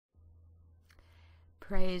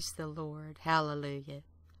Praise the Lord. Hallelujah.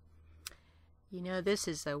 You know,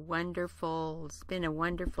 it's been a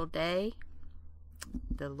wonderful day.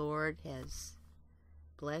 The Lord has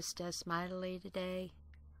blessed us mightily today,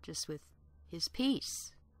 just with His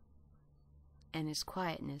peace and His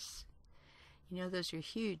quietness. You know, those are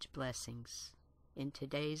huge blessings in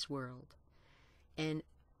today's world. And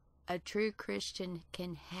a true Christian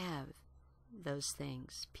can have those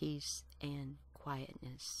things, peace and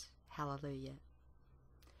quietness. Hallelujah.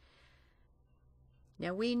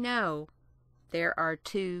 Now we know there are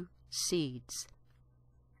two seeds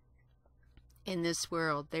in this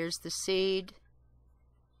world. There's the seed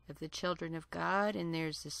of the children of God, and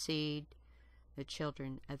there's the seed, the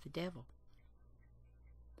children of the devil.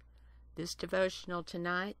 This devotional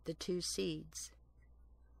tonight, The Two Seeds,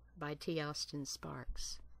 by T. Austin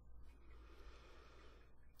Sparks.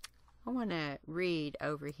 I want to read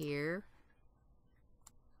over here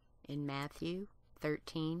in Matthew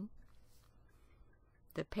 13,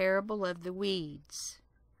 the parable of the weeds,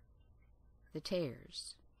 the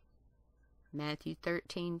tares. Matthew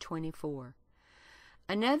 13:24.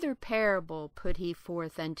 Another parable put he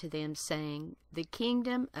forth unto them, saying, The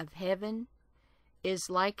kingdom of heaven is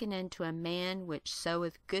likened unto a man which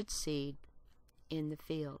soweth good seed in the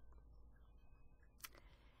field.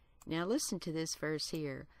 Now listen to this verse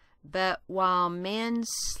here. But while men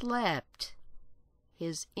slept,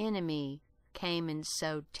 his enemy came and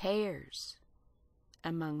sowed tares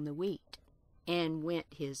among the wheat, and went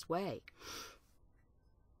his way.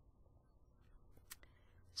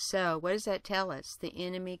 So, what does that tell us? The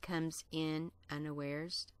enemy comes in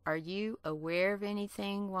unawares. Are you aware of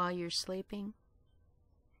anything while you're sleeping?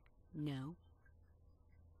 No.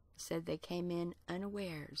 It said they came in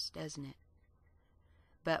unawares, doesn't it?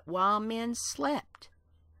 But while men slept,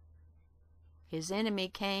 his enemy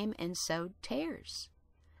came and sowed tares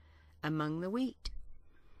among the wheat,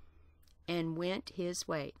 and went his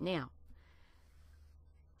way. Now,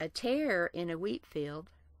 a tare in a wheat field,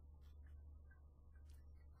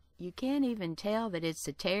 you can't even tell that it's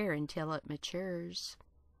a tare until it matures.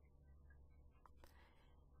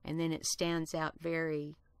 And then it stands out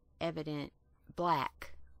very evident,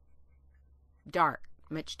 black, dark,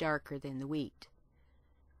 much darker than the wheat.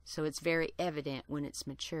 So it's very evident when it's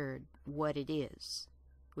matured what it is,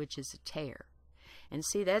 which is a tare. And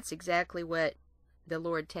see, that's exactly what the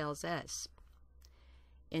Lord tells us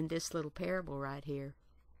in this little parable right here.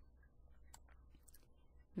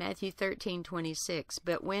 Matthew 13:26.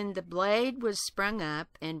 But when the blade was sprung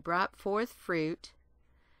up and brought forth fruit,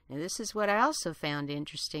 and this is what I also found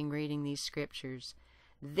interesting reading these scriptures,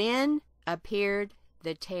 then appeared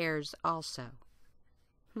the tares also.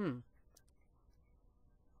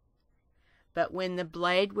 But when the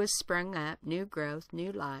blade was sprung up, new growth,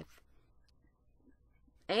 new life,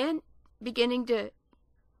 and beginning to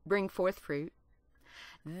bring forth fruit,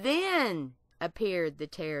 then appeared the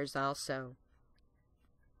tares also.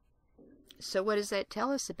 So what does that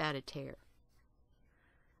tell us about a tare?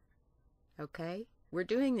 Okay, we're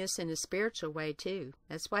doing this in a spiritual way too.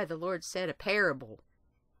 That's why the Lord said a parable,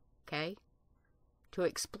 okay, to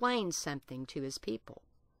explain something to His people.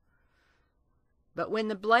 But when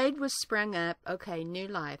the blade was sprung up, okay, new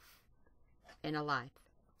life and a life,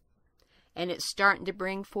 and it's starting to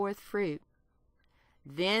bring forth fruit,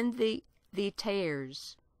 then the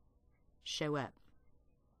tares show up.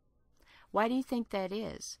 Why do you think that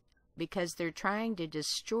is? Because they're trying to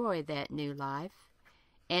destroy that new life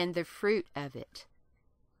and the fruit of it.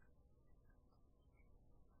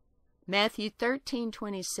 Matthew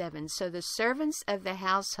 13:27. So the servants of the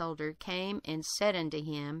householder came and said unto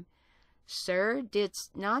him, Sir,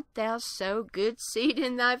 didst not thou sow good seed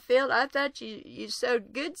in thy field? I thought you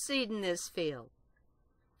sowed good seed in this field.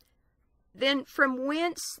 Then from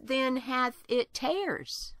whence then hath it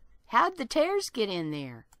tares? How'd the tares get in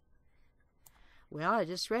there? Well, I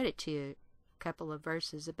just read it to you a couple of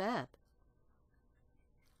verses above.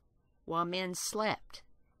 While men slept,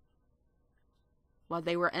 while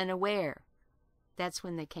they were unaware, that's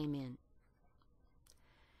when they came in.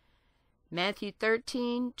 Matthew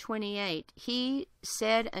 13:28. He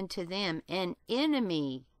said unto them, An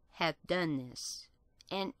enemy hath done this.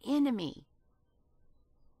 An enemy.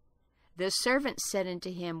 The servant said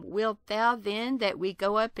unto him, Wilt thou then that we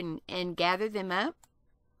go up and gather them up?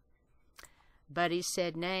 But he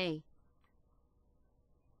said, Nay,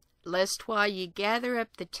 lest while ye gather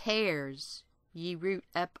up the tares, ye root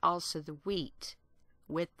up also the wheat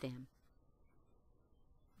with them.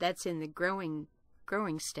 That's in the growing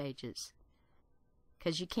stages,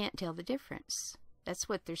 because you can't tell the difference. That's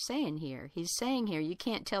what they're saying here. He's saying here you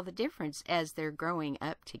can't tell the difference as they're growing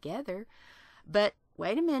up together. But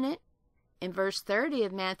wait a minute. in verse 30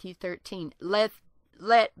 of Matthew 13,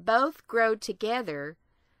 let both grow together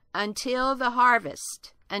until the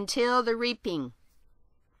harvest, until the reaping.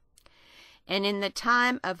 And in the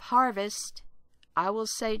time of harvest, I will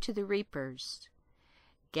say to the reapers,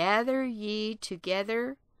 gather ye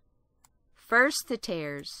together first the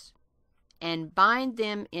tares, and bind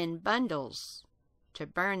them in bundles to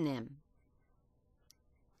burn them,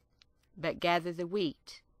 but gather the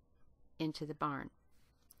wheat into the barn.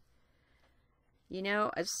 You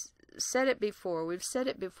know, I've said it before. We've said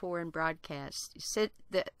it before in broadcasts. You said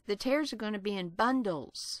that the tares are going to be in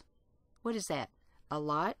bundles. What is that? A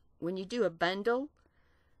lot? When you do a bundle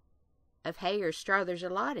of hay or straw, there's a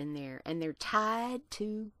lot in there, and they're tied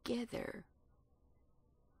together.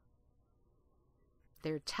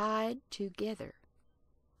 They're tied together.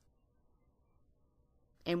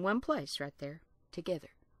 In one place right there, together,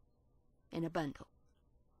 in a bundle.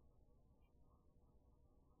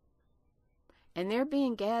 And they're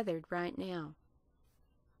being gathered right now.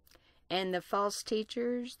 And the false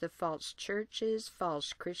teachers, the false churches,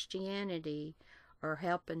 false Christianity are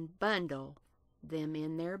helping bundle them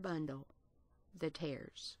in their bundle, the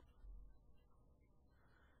tares.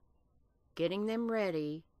 Getting them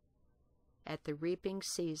ready at the reaping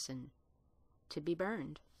season to be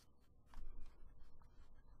burned,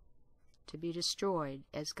 to be destroyed,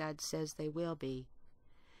 as God says they will be.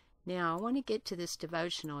 Now, I want to get to this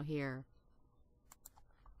devotional here.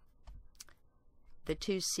 The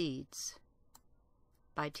Two Seeds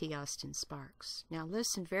by T. Austin Sparks. Now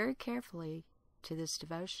listen very carefully to this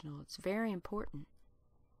devotional. It's very important.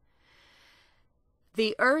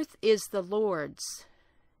 The earth is the Lord's,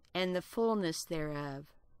 and the fullness thereof.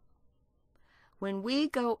 When we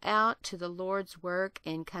go out to the Lord's work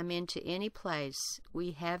and come into any place,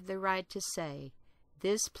 we have the right to say,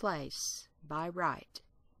 this place, by right,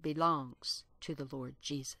 belongs to the Lord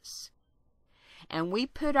Jesus. And we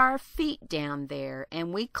put our feet down there,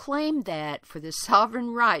 and we claim that for the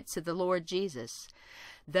sovereign rights of the Lord Jesus.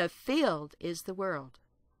 The field is the world,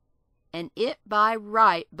 and it by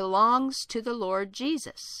right belongs to the Lord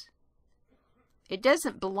Jesus. It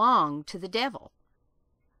doesn't belong to the devil.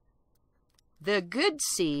 The good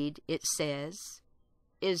seed, it says,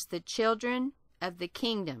 is the children of the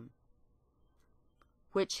kingdom,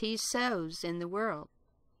 which he sows in the world.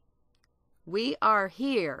 We are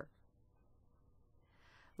here.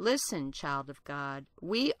 Listen, child of God,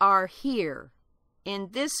 we are here in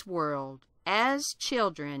this world as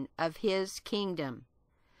children of his kingdom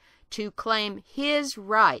to claim his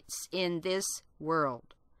rights in this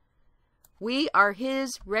world. We are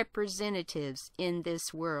his representatives in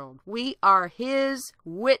this world. We are his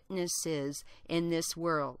witnesses in this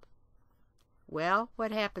world. Well,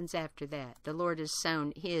 what happens after that? The Lord has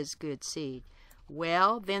sown his good seed.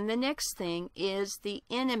 Well, then the next thing is the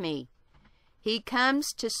enemy. He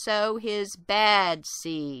comes to sow his bad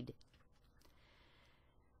seed.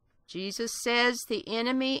 Jesus says the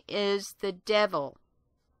enemy is the devil.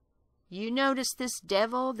 You notice this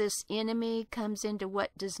devil, this enemy, comes into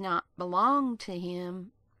what does not belong to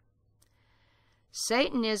him.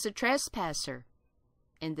 Satan is a trespasser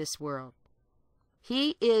in this world.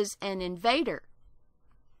 He is an invader.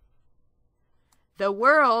 The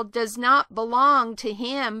world does not belong to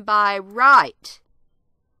him by right.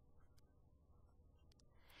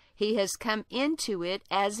 He has come into it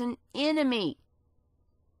as an enemy.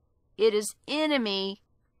 It is enemy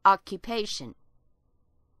occupation.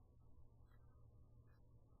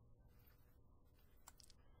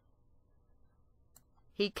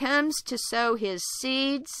 He comes to sow his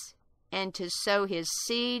seeds, and to sow his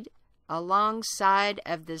seed alongside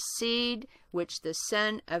of the seed which the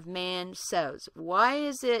Son of Man sows. Why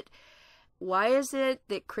is it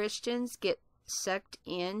that Christians get sucked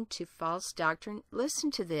into false doctrine?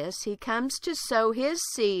 Listen to this. He comes to sow his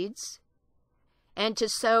seeds, and to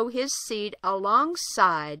sow his seed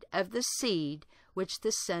alongside of the seed which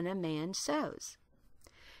the Son of Man sows.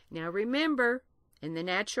 Now remember, in the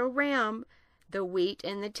natural realm, the wheat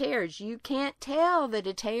and the tares, you can't tell that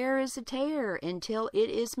a tare is a tare until it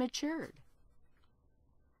is matured.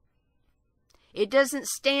 It doesn't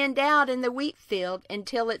stand out in the wheat field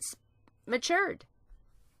until it's matured.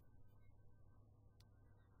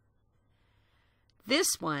 This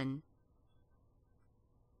one,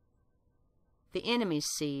 the enemy's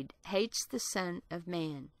seed, hates the Son of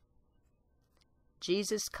Man.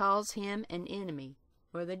 Jesus calls him an enemy,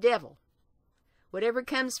 or the devil. Whatever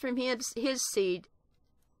comes from his seed,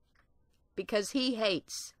 because he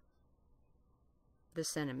hates the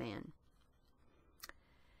Son of Man.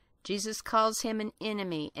 Jesus calls him an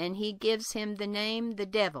enemy, and he gives him the name the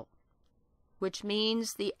devil, which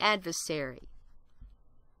means the adversary.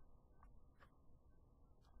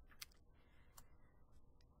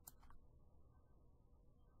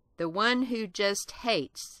 the one who just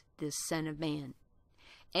hates this Son of Man,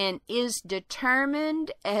 and is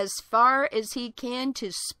determined as far as he can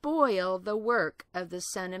to spoil the work of the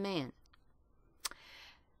Son of Man.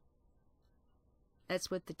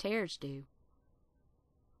 That's what the tares do.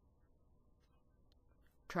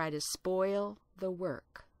 Try to spoil the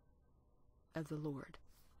work of the Lord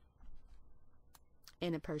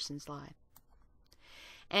in a person's life.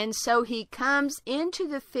 And so he comes into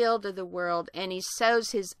the field of the world and he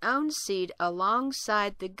sows his own seed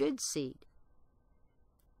alongside the good seed.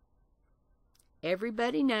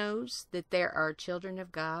 Everybody knows that there are children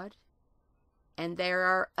of God and there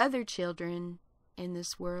are other children in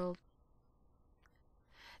this world.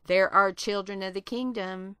 There are children of the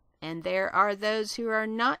kingdom and there are those who are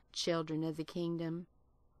not children of the kingdom.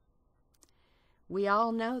 We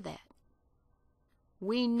all know that.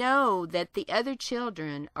 We know that the other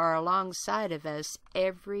children are alongside of us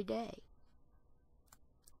every day.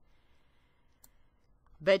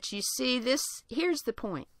 But you see, here's the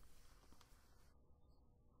point.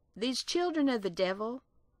 These children of the devil,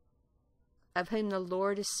 of whom the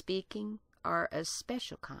Lord is speaking, are a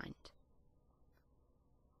special kind.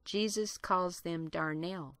 Jesus calls them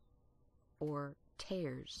darnel, or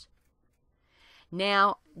tares.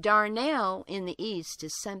 Now, darnel in the East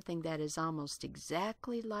is something that is almost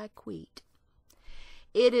exactly like wheat.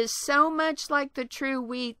 It is so much like the true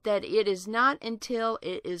wheat that it is not until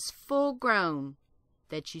it is full grown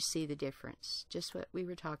that you see the difference. Just what we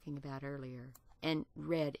were talking about earlier and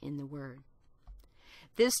read in the Word.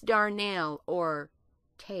 This darnel, or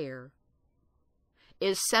tare,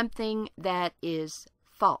 is something that is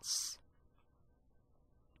false.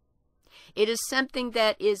 It is something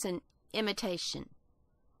that is an imitation.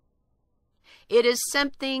 It is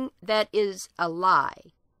something that is a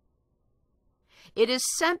lie. It is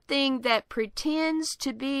something that pretends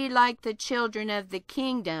to be like the children of the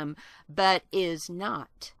kingdom, but is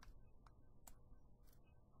not.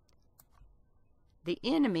 The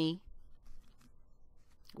enemy,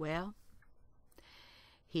 well,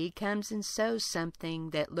 he comes and sows something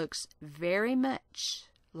that looks very much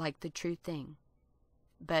like the true thing,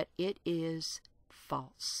 but it is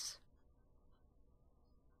false.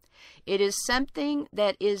 It is something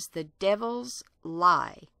that is the devil's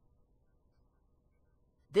lie.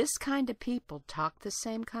 This kind of people talk the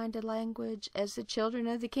same kind of language as the children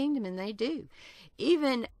of the kingdom, and they do.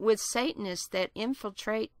 Even with Satanists that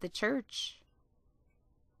infiltrate the church,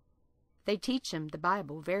 they teach them the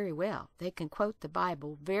Bible very well. They can quote the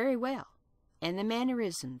Bible very well, and the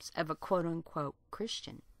mannerisms of a quote-unquote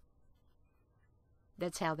Christian.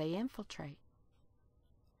 That's how they infiltrate.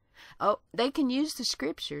 Oh, they can use the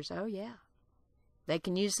scriptures. Oh, yeah. They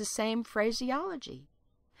can use the same phraseology.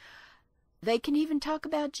 They can even talk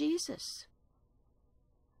about Jesus.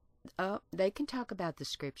 Oh, they can talk about the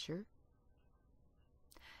scripture.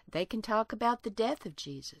 They can talk about the death of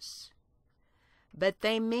Jesus. But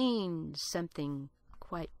they mean something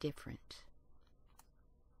quite different.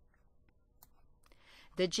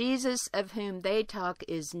 The Jesus of whom they talk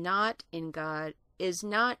is not God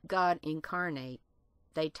incarnate.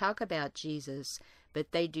 They talk about Jesus,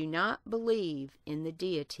 but they do not believe in the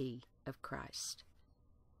deity of Christ.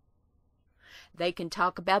 They can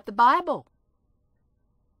talk about the Bible,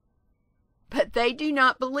 but they do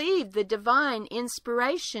not believe the divine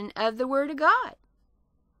inspiration of the Word of God.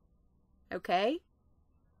 Okay?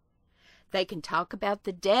 They can talk about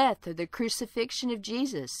the death or the crucifixion of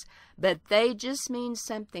Jesus, but they just mean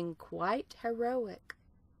something quite heroic,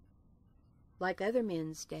 like other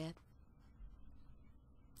men's death.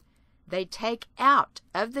 They take out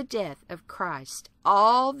of the death of Christ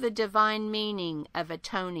all the divine meaning of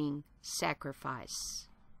atoning sacrifice.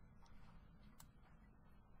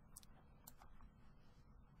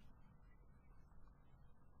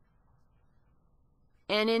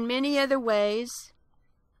 And in many other ways,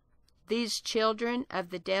 these children of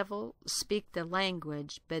the devil speak the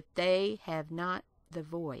language, but they have not the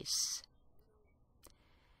voice.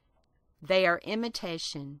 They are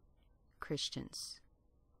imitation Christians.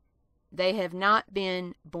 They have not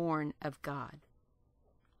been born of God.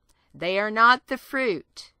 They are not the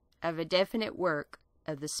fruit of a definite work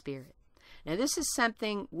of the Spirit. Now, this is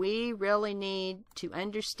something we really need to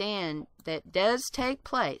understand that does take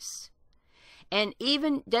place, and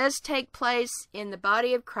even does take place in the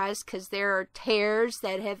body of Christ, because there are tares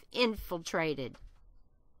that have infiltrated.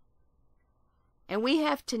 And we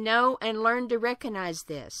have to know and learn to recognize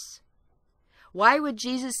this. Why would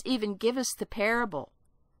Jesus even give us the parable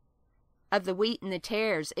of the wheat and the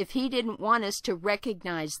tares if he didn't want us to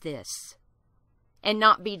recognize this and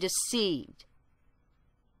not be deceived? .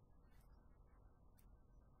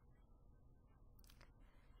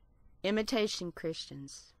 Imitation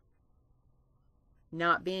Christians,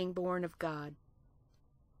 not being born of God,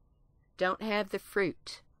 don't have the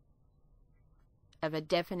fruit of a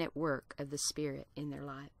definite work of the Spirit in their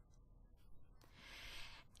life.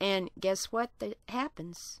 And guess what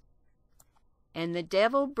happens? And the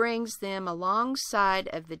devil brings them alongside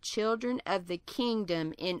of the children of the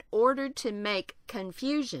kingdom in order to make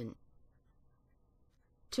confusion,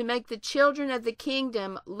 to make the children of the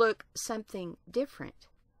kingdom look something different.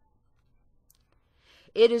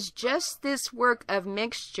 It is just this work of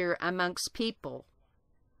mixture amongst people.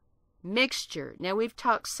 Mixture. Now, we've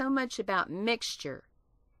talked so much about mixture.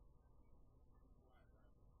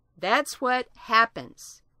 That's what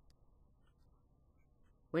happens.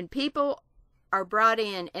 When people are brought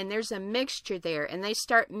in and there's a mixture there and they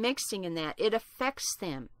start mixing in that, it affects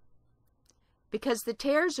them. Because the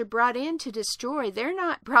tares are brought in to destroy. They're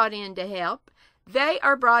not brought in to help. They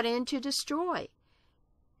are brought in to destroy.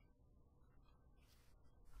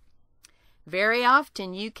 Very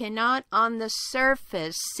often you cannot on the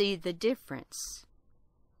surface see the difference.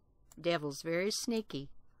 Devil's very sneaky.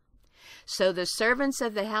 So the servants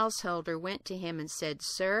of the householder went to him and said,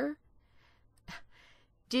 Sir,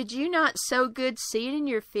 did you not sow good seed in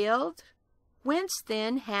your field? Whence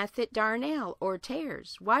then hath it darnel, or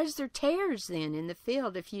tares? Why is there tares then in the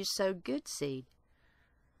field if you sowed good seed?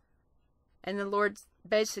 And the Lord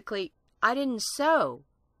basically, I didn't sow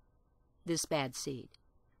this bad seed.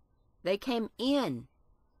 They came in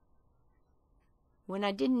when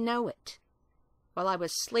I didn't know it, while I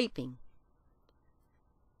was sleeping,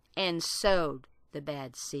 and sowed the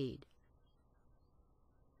bad seed.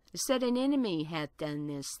 It said, an enemy hath done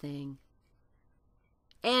this thing.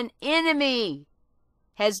 An enemy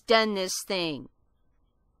has done this thing.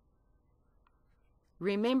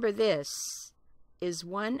 Remember, this is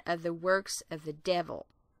one of the works of the devil,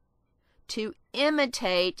 to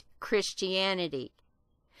imitate Christianity,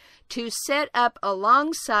 to set up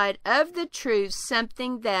alongside of the truth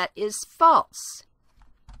something that is false.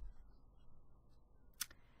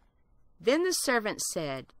 Then the servant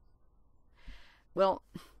said, well,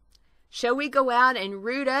 shall we go out and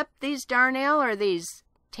root up these darnel or these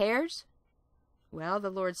tares? Well, the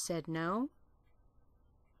Lord said, no.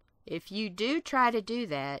 If you do try to do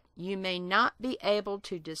that, you may not be able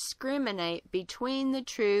to discriminate between the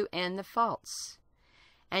true and the false,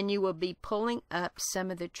 and you will be pulling up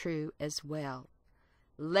some of the true as well.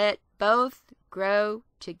 Let both grow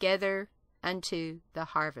together unto the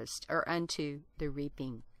harvest, or unto the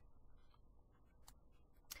reaping.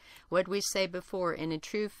 What we say before, in a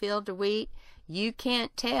true field of wheat, you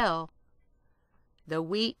can't tell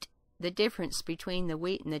the difference between the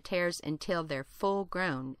wheat and the tares until they're full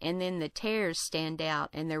grown. And then the tares stand out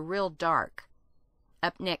and they're real dark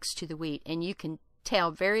up next to the wheat. And you can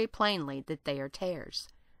tell very plainly that they are tares.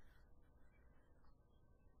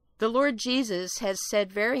 The Lord Jesus has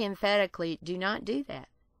said very emphatically, do not do that.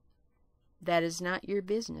 That is not your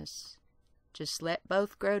business. Just let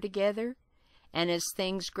both grow together. And as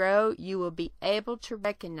things grow, you will be able to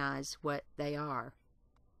recognize what they are.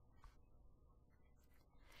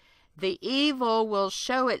 The evil will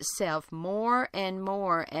show itself more and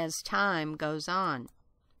more as time goes on.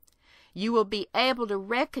 You will be able to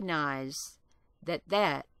recognize that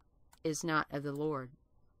that is not of the Lord.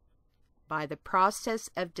 By the process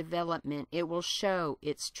of development, it will show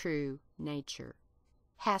its true nature.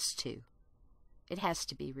 Has to. It has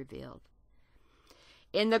to be revealed.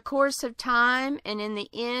 In the course of time and in the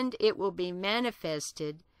end, it will be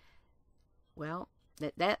manifested, well,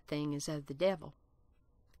 that thing is of the devil.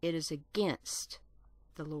 It is against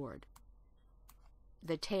the Lord.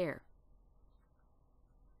 The tare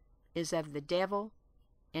is of the devil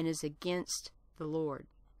and is against the Lord.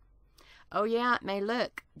 Oh yeah, it may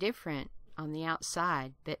look different on the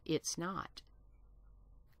outside, but it's not.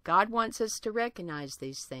 God wants us to recognize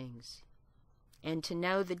these things and to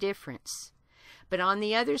know the difference. But on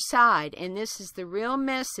the other side, and this is the real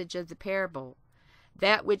message of the parable,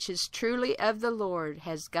 that which is truly of the Lord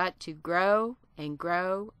has got to grow and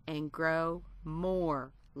grow and grow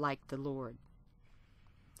more like the Lord.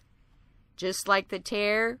 Just like the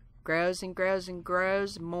tare grows and grows and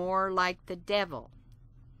grows more like the devil,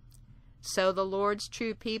 so the Lord's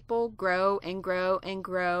true people grow and grow and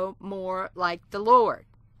grow more like the Lord.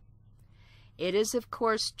 It is, of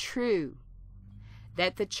course, true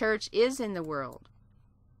that the church is in the world.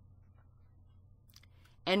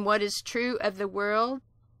 And what is true of the world?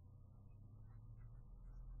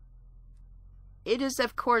 It is,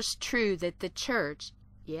 of course, true that the church,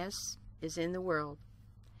 yes, is in the world.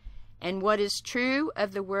 And what is true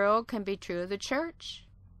of the world can be true of the church.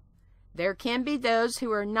 There can be those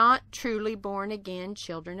who are not truly born again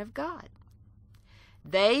children of God.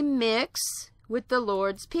 They mix with the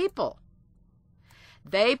Lord's people.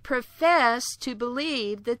 They profess to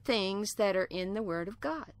believe the things that are in the Word of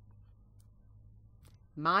God.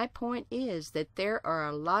 My point is that there are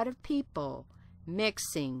a lot of people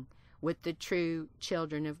mixing with the true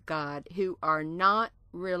children of God who are not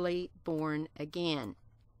really born again.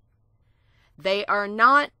 They are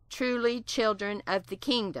not truly children of the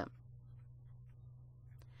kingdom.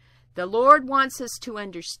 The Lord wants us to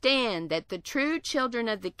understand that the true children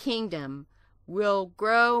of the kingdom will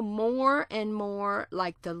grow more and more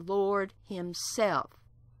like the Lord Himself.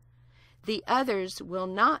 The others will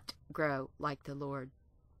not grow like the Lord.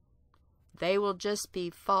 They will just be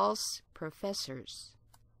false professors.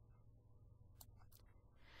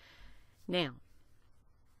 Now,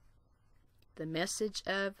 the message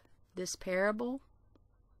of this parable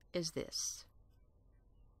is this.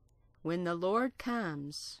 When the Lord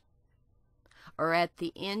comes, or at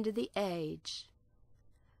the end of the age,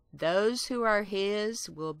 those who are His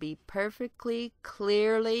will be perfectly,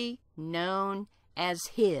 clearly known as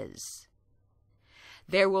His.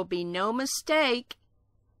 There will be no mistake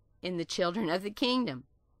in the children of the kingdom.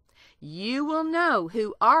 You will know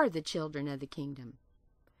who are the children of the kingdom.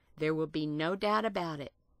 There will be no doubt about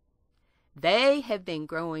it. They have been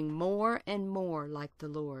growing more and more like the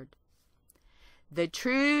Lord. The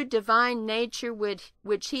true divine nature which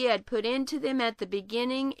He had put into them at the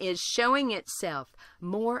beginning is showing itself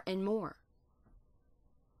more and more.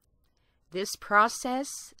 This process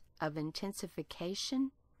of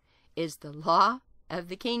intensification is the law of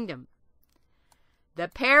the kingdom. The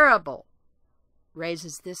parable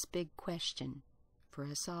raises this big question for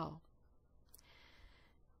us all.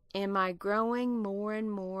 Am I growing more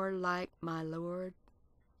and more like my Lord?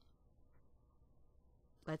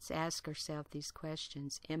 Let's ask ourselves these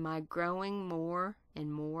questions. Am I growing more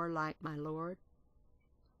and more like my Lord?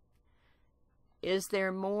 Is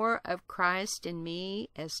there more of Christ in me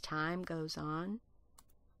as time goes on?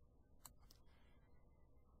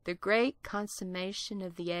 The great consummation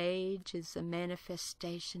of the age is the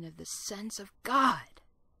manifestation of the sons of God.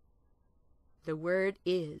 The word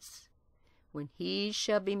is, when He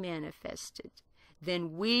shall be manifested,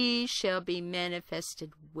 then we shall be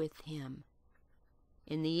manifested with Him.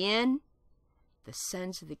 In the end, the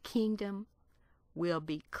sons of the kingdom will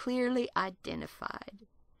be clearly identified.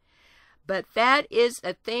 But that is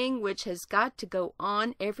a thing which has got to go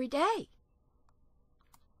on every day.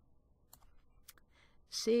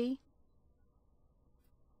 See,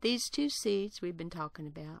 these two seeds we've been talking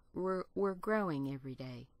about were growing every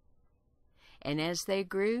day. And as they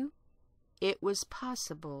grew, it was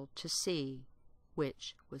possible to see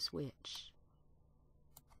which was which.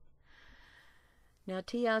 Now,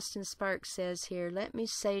 T. Austin Sparks says here, let me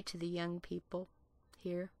say to the young people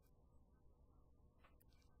here,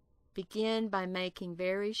 begin by making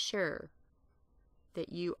very sure that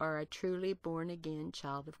you are a truly born-again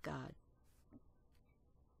child of God.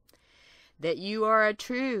 That you are a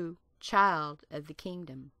true child of the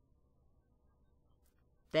kingdom.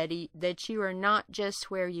 That you are not just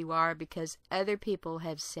where you are because other people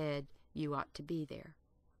have said you ought to be there.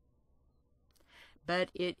 But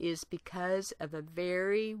it is because of a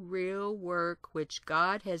very real work which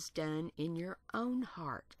God has done in your own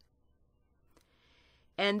heart.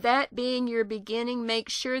 And that being your beginning, make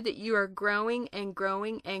sure that you are growing and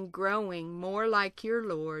growing and growing more like your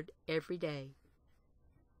Lord every day.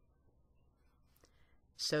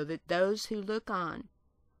 So that those who look on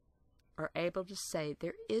are able to say,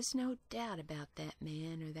 there is no doubt about that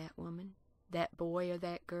man or that woman, that boy or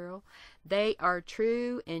that girl. They are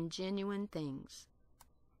true and genuine things.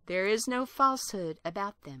 There is no falsehood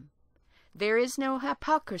about them. There is no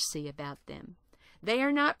hypocrisy about them. They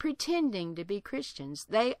are not pretending to be Christians.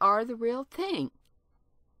 They are the real thing.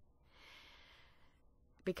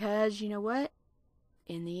 Because you know what?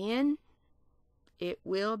 In the end, it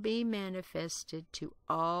will be manifested to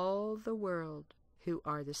all the world who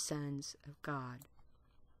are the sons of God.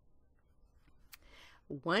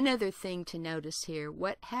 One other thing to notice here,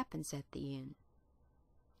 what happens at the end?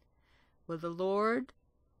 Well, the Lord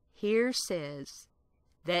here says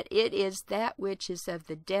that it is that which is of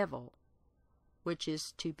the devil which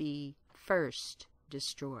is to be first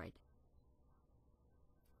destroyed.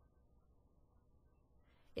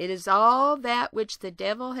 It is all that which the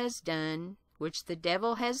devil has done, which the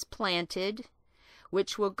devil has planted,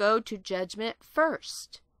 which will go to judgment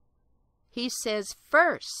first. He says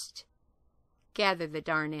first, gather the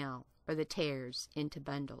darnel or the tares into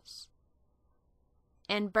bundles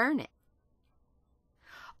and burn it.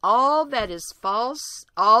 All that is false,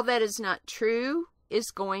 all that is not true is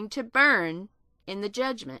going to burn in the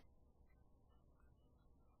judgment.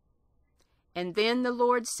 And then the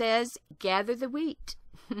Lord says, gather the wheat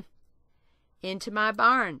into my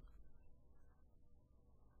barn.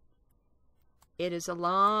 It is a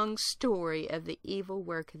long story of the evil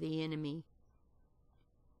work of the enemy.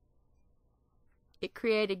 It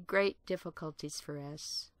created great difficulties for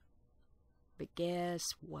us. But guess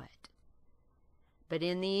what? But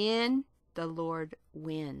in the end, the Lord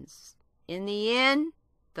wins. In the end,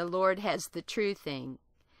 the Lord has the true thing,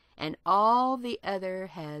 and all the other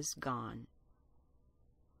has gone.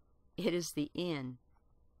 It is the end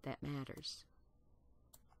that matters.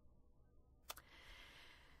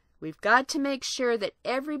 We've got to make sure that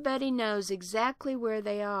everybody knows exactly where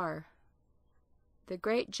they are. The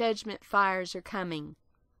great judgment fires are coming.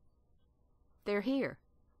 They're here.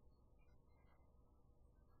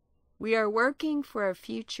 We are working for a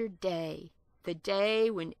future day, the day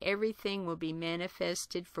when everything will be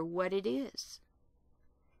manifested for what it is.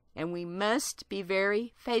 And we must be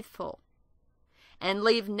very faithful and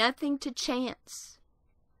leave nothing to chance.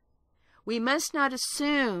 We must not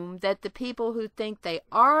assume that the people who think they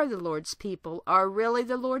are the Lord's people are really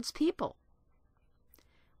the Lord's people.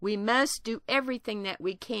 We must do everything that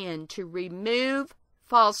we can to remove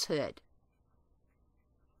falsehood.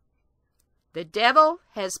 The devil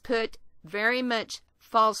has put very much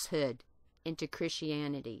falsehood into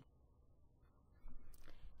Christianity.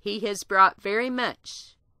 He has brought very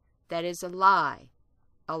much that is a lie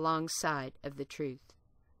alongside of the truth.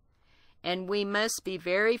 And we must be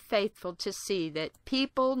very faithful to see that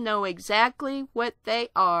people know exactly what they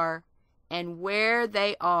are and where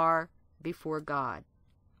they are before God.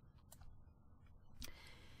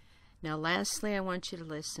 Now, lastly, I want you to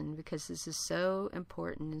listen, because this is so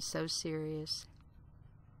important and so serious,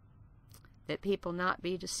 that people not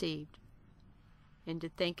be deceived into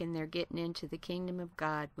thinking they're getting into the kingdom of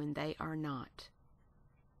God when they are not.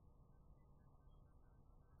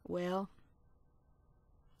 Well,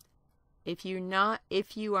 if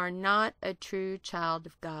you are not a true child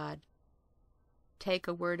of God, take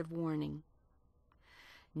a word of warning.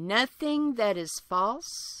 Nothing that is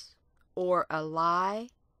false or a lie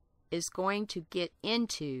is going to get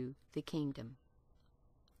into the kingdom.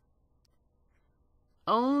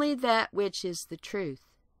 Only that which is the truth.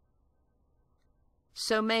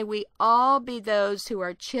 So may we all be those who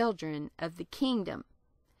are children of the kingdom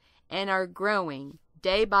and are growing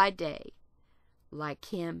day by day like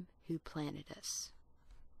Him who planted us.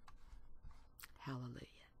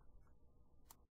 Hallelujah.